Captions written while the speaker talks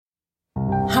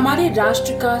हमारे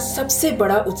राष्ट्र का सबसे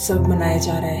बड़ा उत्सव मनाया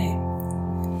जा रहा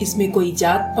है। इसमें कोई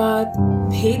जात पात,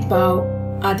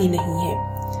 भेदभाव आदि नहीं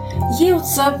है। ये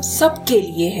उत्सव सबके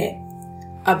लिए है।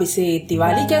 अब इसे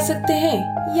दिवाली कह सकते हैं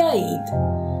या ईद,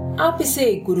 आप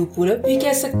इसे गुरु पूरब भी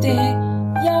कह सकते हैं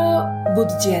या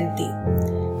बुद्ध जयंती,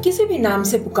 किसी भी नाम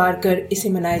से पुकार कर इसे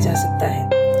मनाया जा सकता है।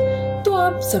 तो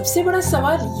अब सबसे बड़ा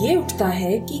सवाल ये उठता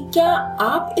है कि क्या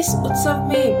आप इस उत्सव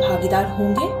में भागीदार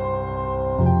होंगे?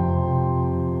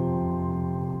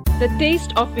 The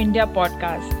taste of India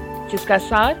podcast, जिसका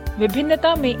सार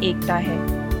विभिन्नता में एकता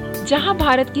है, जहां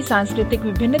भारत की सांस्कृतिक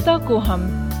विभिन्नता को हम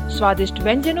स्वादिष्ट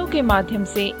व्यंजनों के माध्यम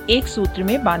से एक सूत्र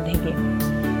में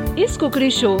बांधेंगे। इस कुकरी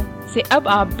शो से अब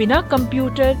आप बिना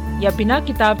कंप्यूटर या बिना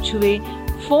किताब छुए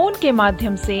फोन के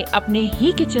माध्यम से अपने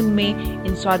ही किचन में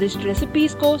इन स्वादिष्ट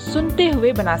रेसिपीज को सुनते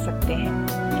हुए बना सकते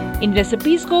हैं। इन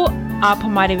रेसिपीज को आप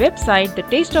हमारे वेबसाइट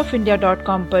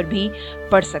thetasteofindia.com पर भी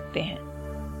पढ़ सकते हैं।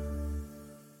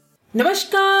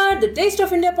 नमस्कार, the taste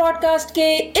of India podcast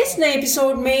के इस नए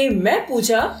एपिसोड में मैं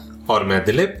पूजा और मैं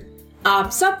दिलीप आप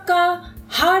सबका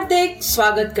हार्दिक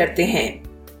स्वागत करते हैं।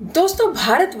 दोस्तों,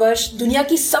 भारतवर्ष दुनिया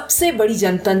की सबसे बड़ी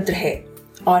जनतंत्र है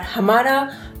और हमारा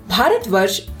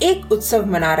भारतवर्ष एक उत्सव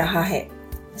मना रहा है,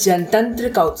 जनतंत्र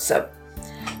का उत्सव।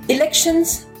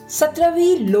 इलेक्शंस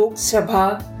 17वीं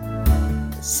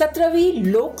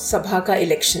लोकसभा का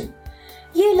इलेक्शन।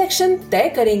 ये इलेक्शन तय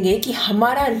करेंगे कि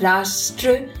हमारा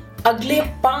राष्ट्र अगले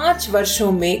 5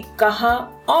 वर्षों में कहां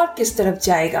और किस तरफ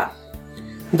जाएगा।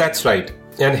 That's right.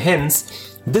 And hence,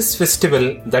 this festival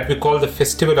that we call the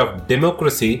Festival of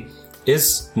Democracy is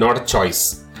not a choice.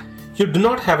 You do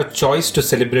not have a choice to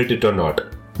celebrate it or not.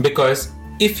 Because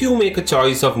if you make a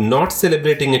choice of not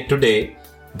celebrating it today,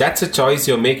 that's a choice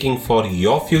you're making for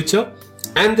your future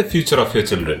and the future of your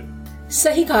children.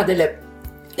 सही कहा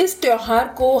दिलीप। इस त्योहार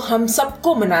को हम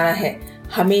सबको मनाना है।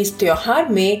 हमें इस त्योहार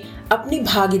में अपनी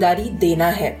भागीदारी देना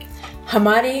है,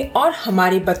 हमारे और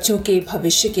हमारे बच्चों के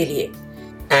भविष्य के लिए।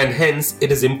 And hence,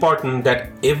 it is important that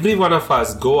every one of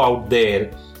us go out there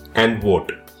and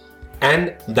vote.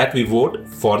 And that we vote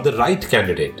for the right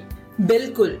candidate.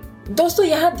 बिल्कुल दोस्तों,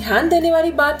 यहाँ ध्यान देने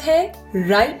वाली बात है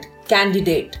राइट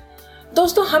कैंडिडेट।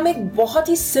 दोस्तों, हम एक बहुत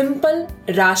ही सिंपल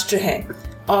राष्ट्र हैं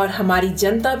और हमारी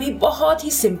जनता भी बहुत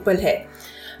ही सिंपल है।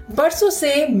 बरसों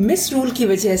से मिस रूल की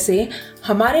वजह से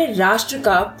हमारे राष्ट्र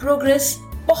का प्रोग्रेस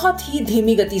बहुत ही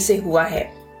धीमी गति से हुआ है।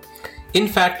 In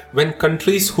fact, when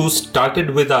countries who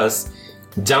started with us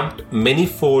jumped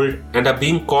many-fold and are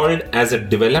being called as a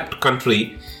developed country,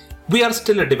 we are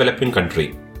still a developing country.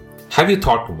 Have you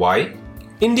thought why?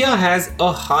 India has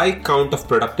a high count of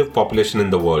productive population in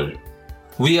the world.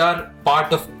 We are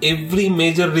part of every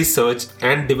major research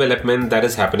and development that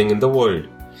is happening in the world.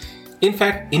 In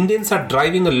fact, Indians are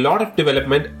driving a lot of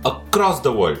development across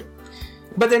the world.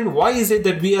 But then why is it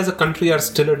that we as a country are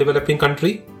still a developing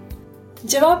country?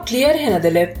 जवाब clear है ना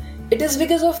Dilip. It is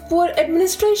because of poor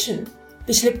administration.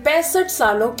 पिछले 65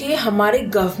 सालों के हमारे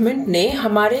government ने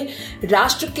हमारे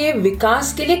राष्ट्र के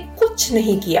विकास के लिए कुछ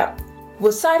नहीं किया।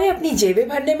 वो सारे अपनी जेबें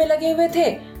भरने में लगे हुए थे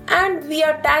and we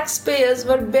are taxpayers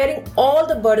were bearing all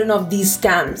the burden of these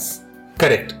scams.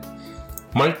 Correct.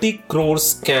 Multi-crore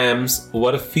scams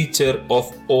were a feature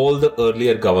of all the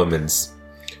earlier governments.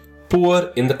 Poor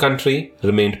in the country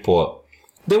remained poor.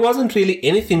 There wasn't really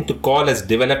anything to call as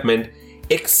development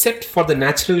except for the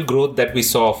natural growth that we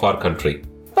saw of our country.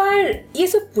 पर ये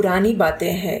सब पुरानी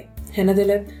बातें हैं, है ना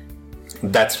Dilip?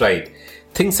 That's right.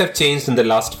 Things have changed in the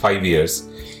last 5 years.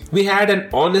 We had an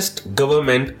honest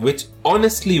government which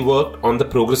honestly worked on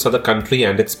the progress of the country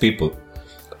and its people.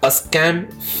 A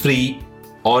scam-free,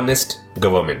 honest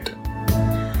government.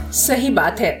 सही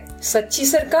बात है, सच्ची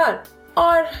सरकार,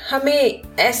 और हमें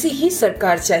ऐसी ही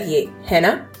सरकार चाहिए, है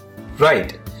ना?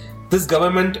 Right. This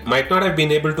government might not have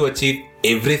been able to achieve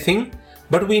everything,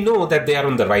 but we know that they are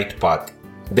on the right path.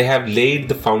 They have laid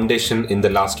the foundation in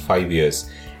the last 5 years,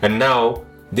 and now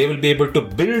they will be able to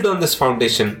build on this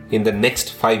foundation in the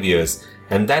next 5 years,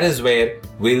 and that is where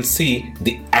we'll see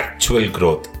the actual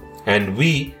growth. And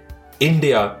we,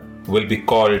 India, will be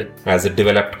called as a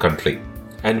developed country.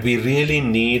 And we really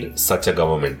need such a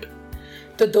government.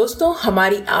 तो दोस्तों,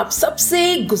 हमारी आप सबसे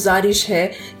गुजारिश है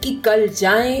कि कल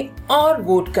जाएं और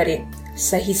वोट करें,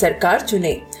 सही सरकार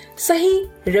चुने, सही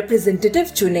रिप्रेजेंटेटिव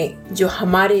चुने जो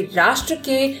हमारे राष्ट्र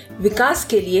के विकास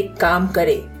के लिए काम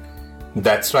करे।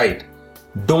 That's right.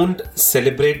 Don't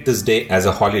celebrate this day as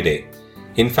a holiday.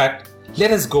 In fact,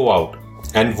 let us go out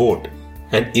and vote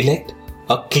and elect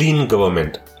a clean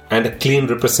government and a clean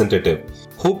representative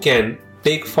who can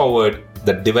take forward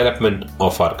the development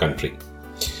of our country.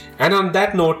 And on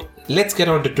that note, let's get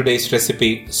on to today's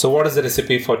recipe. So what is the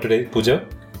recipe for today, Pooja?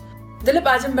 Dilip,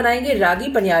 आज हम बनाएंगे रागी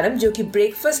पनियारम, जो कि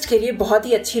breakfast के लिए बहुत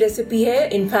ही अच्छी recipe है।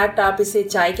 इनफैक्ट आप इसे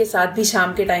चाय के साथ भी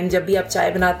शाम के टाइम जब भी आप चाय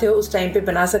बनाते हो उस टाइम पे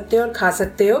बना सकते हो और खा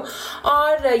सकते हो।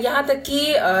 और यहाँ तक कि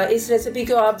इस रेसिपी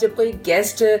को आप जब कोई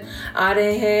गेस्ट आ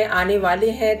रहे हैं, आने वाले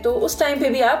हैं, तो उस टाइम पे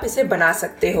भी आप इसे बना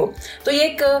सकते हो। तो ये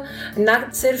एक ना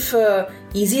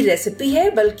सिर्फ इजी रेसिपी है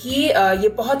बल्कि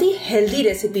ये बहुत ही हेल्दी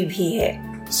रेसिपी भी है।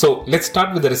 So let's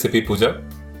start with the recipe, Pooja.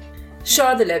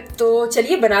 Sure Dilip, तो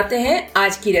चलिए बनाते हैं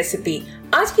आज की रेसिपी।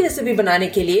 आज की रेसिपी बनाने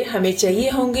के लिए हमें चाहिए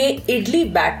होंगे इडली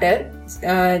बैटर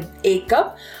 1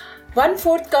 कप,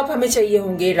 1/4 कप हमें चाहिए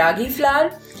होंगे रागी फ्लावर,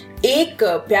 1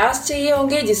 प्याज चाहिए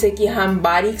होंगे जिसे कि हम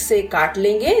बारीक से काट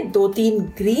लेंगे, 2-3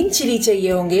 ग्रीन चिली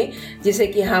चाहिए होंगे जिसे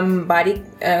कि हम बारीक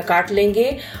काट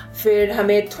लेंगे। फिर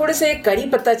हमें थोड़े से करी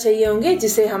पत्ता चाहिए होंगे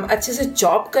जिसे हम अच्छे से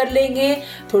चॉप कर लेंगे।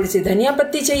 थोड़ी सी धनिया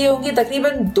पत्ती चाहिए होंगी,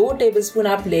 तकरीबन 2 टेबलस्पून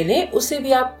आप ले लें, उसे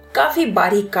भी आप काफी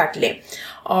बारीक काट लें।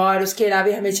 और उसके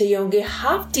अलावा हमें चाहिए होंगे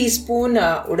 1/2 टीस्पून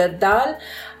उड़द दाल,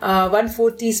 1/4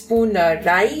 टीस्पून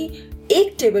राई,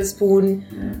 1 टेबलस्पून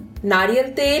नारियल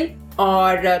तेल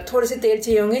और थोड़े से तेल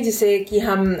चाहिए होंगे जिसे कि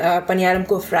हम पनियारम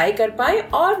को फ्राई कर पाए,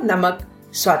 और नमक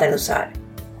स्वादानुसार।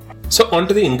 So on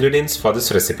to the ingredients for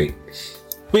this recipe.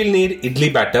 We'll need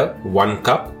idli batter 1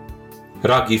 cup,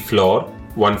 ragi flour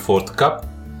 1/4 cup,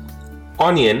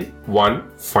 onion 1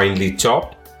 finely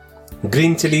chopped,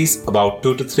 green chilies about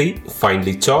 2 to 3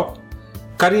 finely chopped,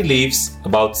 curry leaves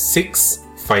about 6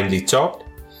 finely chopped,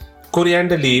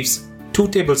 coriander leaves 2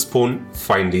 tablespoon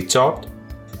finely chopped,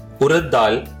 urad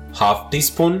dal 1/2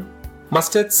 teaspoon,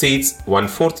 mustard seeds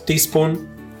 1/4 teaspoon,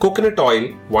 coconut oil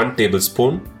 1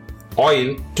 tablespoon,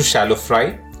 oil to shallow fry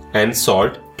and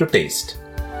salt to taste.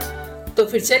 तो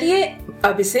फिर चलिए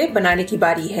अब इसे बनाने की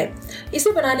बारी है।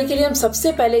 इसे बनाने के लिए हम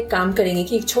सबसे पहले एक काम करेंगे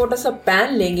कि एक छोटा सा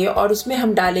पैन लेंगे और उसमें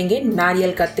हम डालेंगे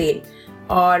नारियल का तेल,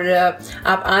 और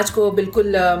आप आंच को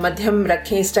बिल्कुल मध्यम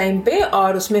रखें इस टाइम पे,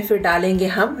 और उसमें फिर डालेंगे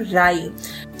हम राई।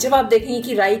 जब आप देखेंगे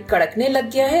कि राई कड़कने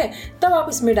लग गया है तब आप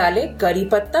इसमें डालें करी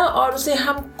पत्ता और उसे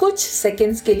हम कुछ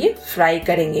सेकंड्स के लिए फ्राई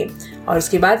करेंगे। और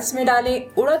उसके बाद इसमें डालें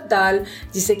उड़द दाल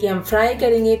जिसे कि हम फ्राई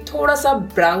करेंगे थोड़ा सा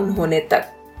ब्राउन होने तक।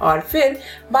 और फिर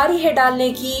बारी है डालने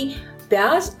की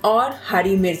प्याज और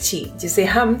हरी मिर्ची जिसे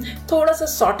हम थोड़ा सा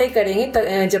सॉटे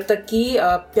करेंगे जब तक कि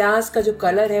प्याज का जो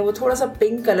कलर है वो थोड़ा सा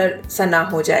पिंक कलर सा ना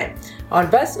हो जाए। और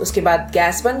बस उसके बाद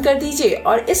गैस बंद कर दीजिए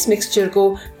और इस मिक्सचर को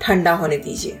ठंडा होने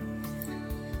दीजिए।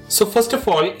 So first of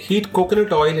all, heat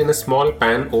coconut oil in a small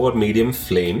pan over medium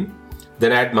flame,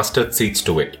 then add mustard seeds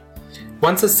to it.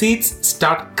 Once the seeds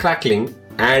start crackling,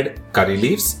 add curry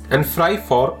leaves and fry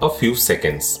for a few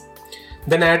seconds.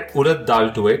 Then add urad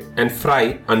dal to it and fry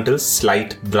until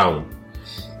slight brown.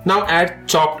 Now add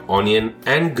chopped onion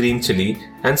and green chili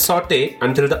and saute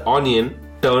until the onion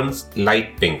turns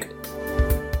light pink.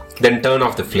 Then turn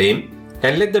off the flame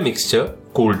and let the mixture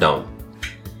cool down.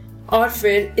 और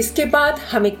फिर इसके बाद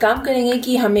हम एक काम करेंगे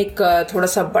कि हम एक थोड़ा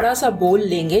सा बड़ा सा बोल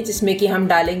लेंगे जिसमें कि हम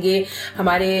डालेंगे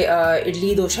हमारे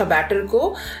इडली डोसा बैटर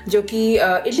को, जो कि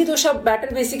इडली डोसा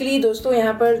बैटर बेसिकली दोस्तों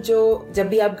यहाँ पर जो जब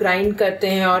भी आप ग्राइंड करते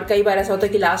हैं और कई बार ऐसा होता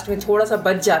है कि लास्ट में थोड़ा सा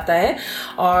बच जाता है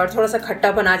और थोड़ा सा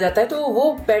खट्टापन आ जाता है, तो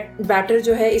वो बैटर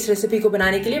जो है इस रेसिपी को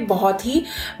बनाने के लिए बहुत ही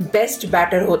बेस्ट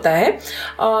बैटर होता है।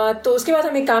 तो उसके बाद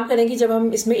हम एक काम करेंगे, जब हम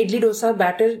इसमें इडली डोसा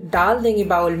बैटर डाल देंगे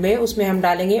बाउल में, उसमें हम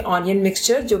डालेंगे ऑनियन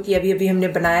मिक्सचर जो कि अभी हमने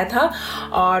बनाया था,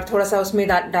 और थोड़ा सा उसमें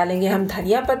डालेंगे हम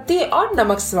धनिया पत्ती और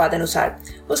नमक स्वाद अनुसार।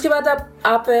 उसके बाद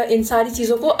आप इन सारी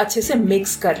चीजों को अच्छे से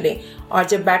मिक्स कर लें, और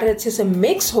जब बैटर अच्छे से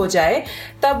मिक्स हो जाए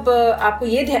तब आपको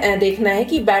ये देखना है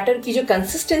कि बैटर की जो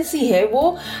कंसिस्टेंसी है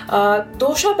वो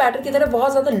डोसा बैटर की तरह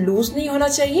बहुत ज्यादा लूज नहीं होना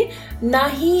चाहिए, ना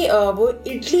ही वो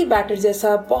इडली बैटर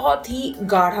जैसा बहुत ही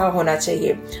गाढ़ा होना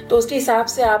चाहिए। तो उसके हिसाब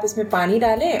से आप इसमें पानी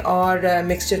डालें और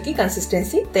मिक्सचर की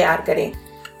कंसिस्टेंसी तैयार करें।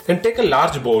 Then take a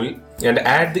large bowl and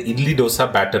add the idli dosa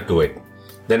batter to it.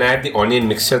 Then add the onion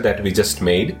mixture that we just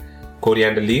made,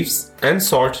 coriander leaves and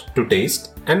salt to taste,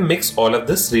 and mix all of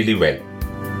this really well.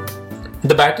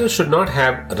 The batter should not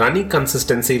have runny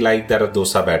consistency like that of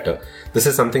dosa batter. This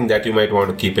is something that you might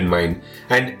want to keep in mind.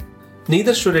 And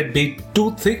neither should it be too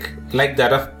thick like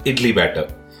that of idli batter.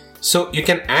 So you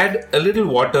can add a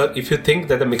little water if you think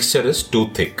that the mixture is too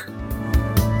thick.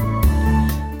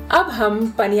 अब हम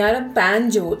paniyaram pan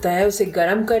जो होता है उसे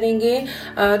गरम करेंगे।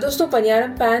 दोस्तों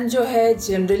paniyaram pan जो है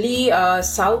जनरली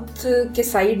साउथ के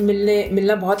साइड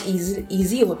मिलना बहुत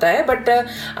इजी होता है, बट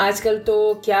आजकल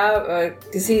तो क्या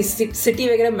किसी सिटी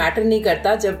वगैरह मैटर नहीं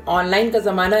करता। जब ऑनलाइन का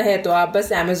ज़माना है तो आप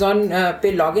बस अमेज़ॉन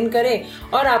पे लॉगिन करें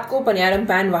और आपको पनियारम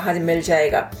पैन वहाँ मिल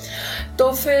जाएगा।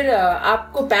 तो फिर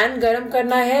आपको पैन गरम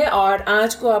करना है और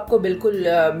आंच को आपको बिल्कुल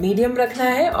मीडियम रखना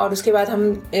है, और उसके बाद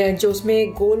हम जो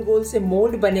उसमें गोल गोल से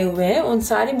मोल्ड बने डाले हुए हैं उन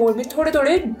सारे मोल्ड में थोड़े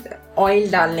थोड़े ऑयल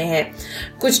डालने हैं,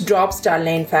 कुछ ड्रॉप्स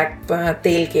डालने हैं इनफैक्ट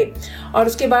तेल के। और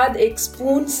उसके बाद एक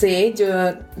स्पून से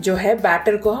जो है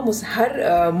बैटर को हम उस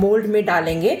हर मोल्ड में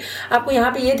डालेंगे। आपको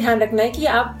यहाँ पे ये ध्यान रखना है कि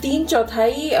आप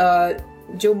 3/4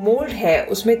 जो मोल्ड है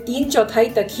उसमें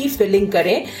 3/4 तक ही फिलिंग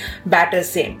करें बैटर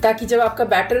से, ताकि जब आपका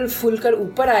बैटर फूल कर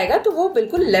ऊपर आएगा तो वो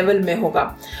बिल्कुल लेवल में होगा।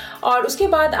 और उसके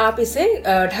बाद आप इसे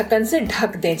ढक्कन से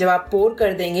ढक दें। जब आप पोर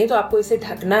कर देंगे तो आपको इसे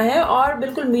ढकना है और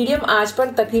बिल्कुल मीडियम आंच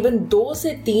पर तकरीबन 2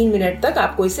 से 3 मिनट तक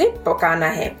आपको इसे पकाना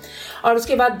है। और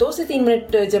उसके बाद 2 से 3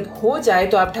 मिनट जब हो जाए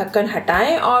तो आप ढक्कन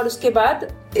हटाएं और उसके बाद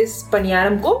इस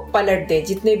पनियारम को पलट दें।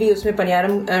 जितने भी उसमें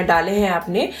पनियारम डाले हैं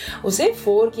आपने उसे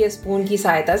फोर्क या स्पून की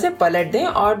सहायता से पलट दें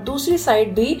और दूसरी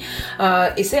साइड भी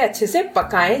इसे अच्छे से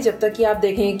पकाएं जब तक कि आप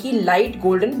देखें कि लाइट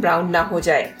गोल्डन ब्राउन ना हो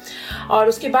जाए। और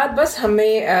उसके बाद बस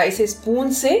हमें इसे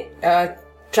स्पून से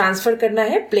ट्रांसफर करना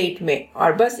है प्लेट में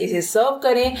और बस इसे सर्व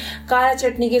करें काला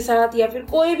चटनी के साथ या फिर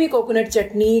कोई भी कोकोनट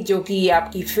चटनी जो कि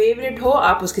आपकी फेवरेट हो,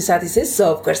 आप उसके साथ इसे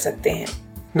सर्व कर सकते हैं।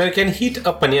 Now you can heat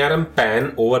a paniyaram pan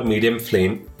over medium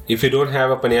flame. If you don't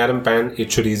have a paniyaram pan,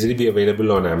 it should easily be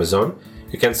available on Amazon.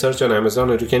 You can search on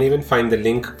Amazon, or you can even find the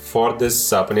link for this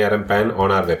paniyaram pan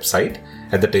on our website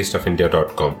at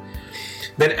thetasteofindia.com.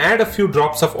 Then add a few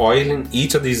drops of oil in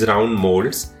each of these round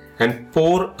molds and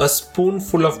pour a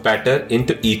spoonful of batter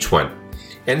into each one.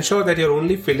 Ensure that you're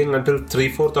only filling until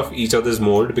 3/4 of each of this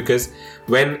mold, because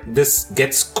when this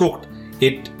gets cooked,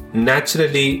 it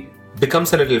naturally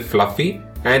becomes a little fluffy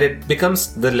and it becomes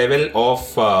the level of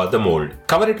the mold.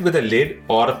 Cover it with a lid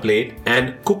or a plate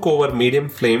and cook over medium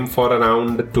flame for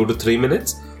around 2 to 3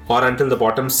 minutes or until the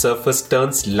bottom surface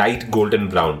turns light golden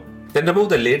brown. Then remove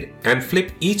the lid and flip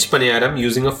each paniyaram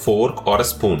using a fork or a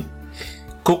spoon.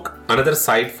 Cook another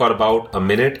side for about a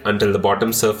minute until the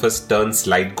bottom surface turns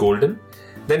light golden.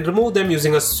 Then remove them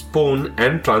using a spoon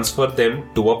and transfer them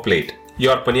to a plate.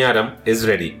 Your paniyaram is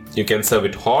ready. You can serve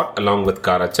it hot along with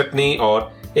kara chutney or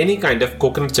any kind of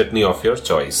coconut chutney of your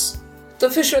choice. तो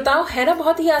फिर श्रोताओं, है ना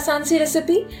बहुत ही आसान सी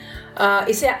recipe.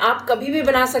 इसे आप कभी भी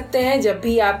बना सकते हैं जब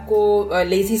भी आपको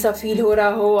लेजी सा फील हो रहा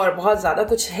हो और बहुत ज्यादा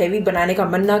कुछ हैवी बनाने का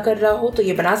मन ना कर रहा हो तो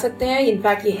ये बना सकते हैं।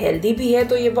 इनफैक्ट ये हेल्दी भी है,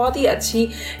 तो ये बहुत ही अच्छी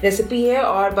रेसिपी है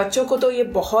और बच्चों को तो ये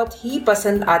बहुत ही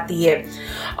पसंद आती है।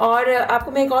 और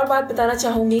आपको मैं एक और बात बताना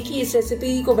चाहूंगी कि इस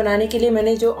रेसिपी को बनाने के लिए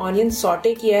मैंने जो ऑनियन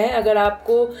सॉटे किया है, अगर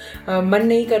आपको मन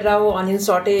नहीं कर रहा हो ऑनियन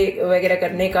सॉटे वगैरह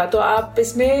करने का तो आप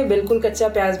इसमें बिल्कुल कच्चा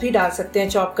प्याज भी डाल सकते हैं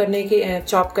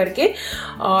चॉप करके।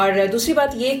 और दूसरी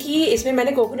बात ये कि इसमें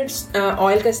मैंने कोकोनट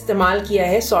ऑयल का इस्तेमाल किया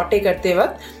है सॉटे करते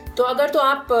वक्त। तो अगर तो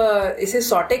आप इसे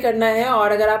सॉटे करना है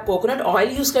और अगर आप कोकोनट ऑयल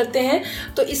यूज करते हैं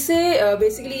तो इससे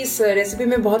बेसिकली इस रेसिपी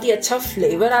में बहुत ही अच्छा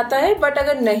फ्लेवर आता है। बट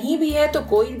अगर नहीं भी है तो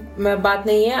कोई बात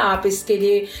नहीं है, आप इसके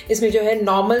लिए इसमें जो है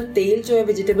नॉर्मल तेल जो है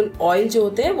वेजिटेबल ऑयल जो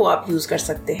होते हैं वो आप यूज कर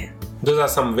सकते हैं। Those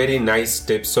are some very nice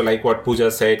tips. So like what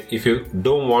Pooja said, if you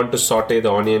don't want to saute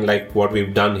the onion like what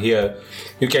we've done here,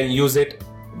 you can use it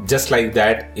just like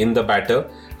that in the batter.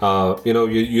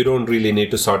 You don't really need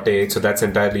to saute it, so that's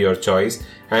entirely your choice.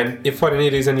 And if for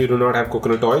any reason you do not have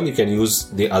coconut oil, you can use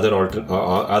the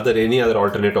any other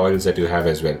alternate oils that you have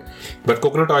as well. But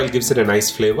coconut oil gives it a nice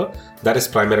flavor. That is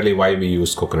primarily why we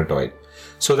use coconut oil.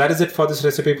 So that is it for this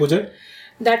recipe, Pooja.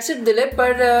 That's it Dilip.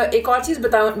 पर एक और चीज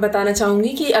बताना चाहूंगी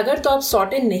कि अगर तो आप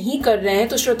सॉटे नहीं कर रहे हैं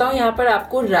तो श्रोताओं यहाँ पर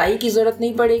आपको राई की जरूरत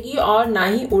नहीं पड़ेगी और ना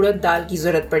ही उड़द दाल की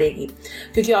जरूरत पड़ेगी,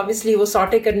 क्योंकि ऑब्वियसली वो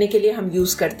सॉटे करने के लिए हम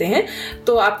यूज करते हैं।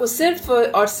 तो आपको सिर्फ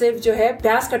और सिर्फ जो है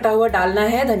प्याज कटा हुआ डालना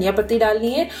है, धनिया पत्ती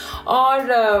डालनी है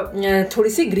और थोड़ी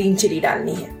सी ग्रीन चिली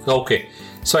डालनी है। Okay.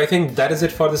 So I think that is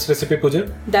it for this recipe, Pooja.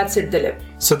 That's it, Dilip.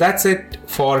 So that's it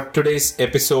for today's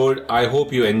episode. I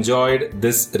hope you enjoyed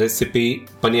this recipe,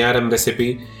 paniyaram recipe.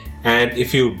 And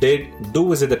if you did, do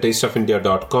visit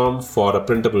thetasteofindia.com for a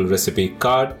printable recipe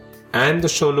card and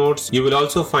the show notes. You will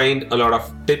also find a lot of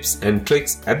tips and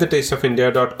tricks at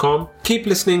thetasteofindia.com. Keep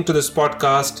listening to this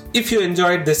podcast. If you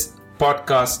enjoyed this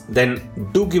podcast, then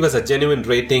do give us a genuine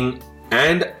rating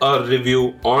and a review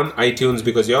on iTunes,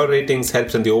 because your ratings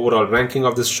helps in the overall ranking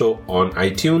of this show on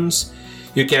iTunes.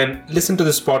 You can listen to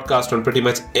this podcast on pretty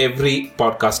much every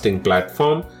podcasting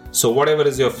platform. So whatever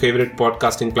is your favorite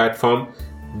podcasting platform,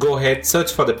 go ahead,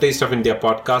 search for the Taste of India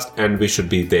podcast and we should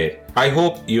be there. I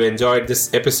hope you enjoyed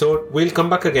this episode. We'll come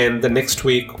back again the next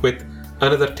week with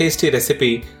another tasty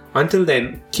recipe. Until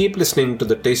then, keep listening to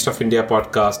the Taste of India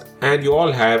podcast and you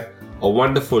all have a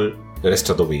wonderful rest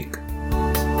of the week.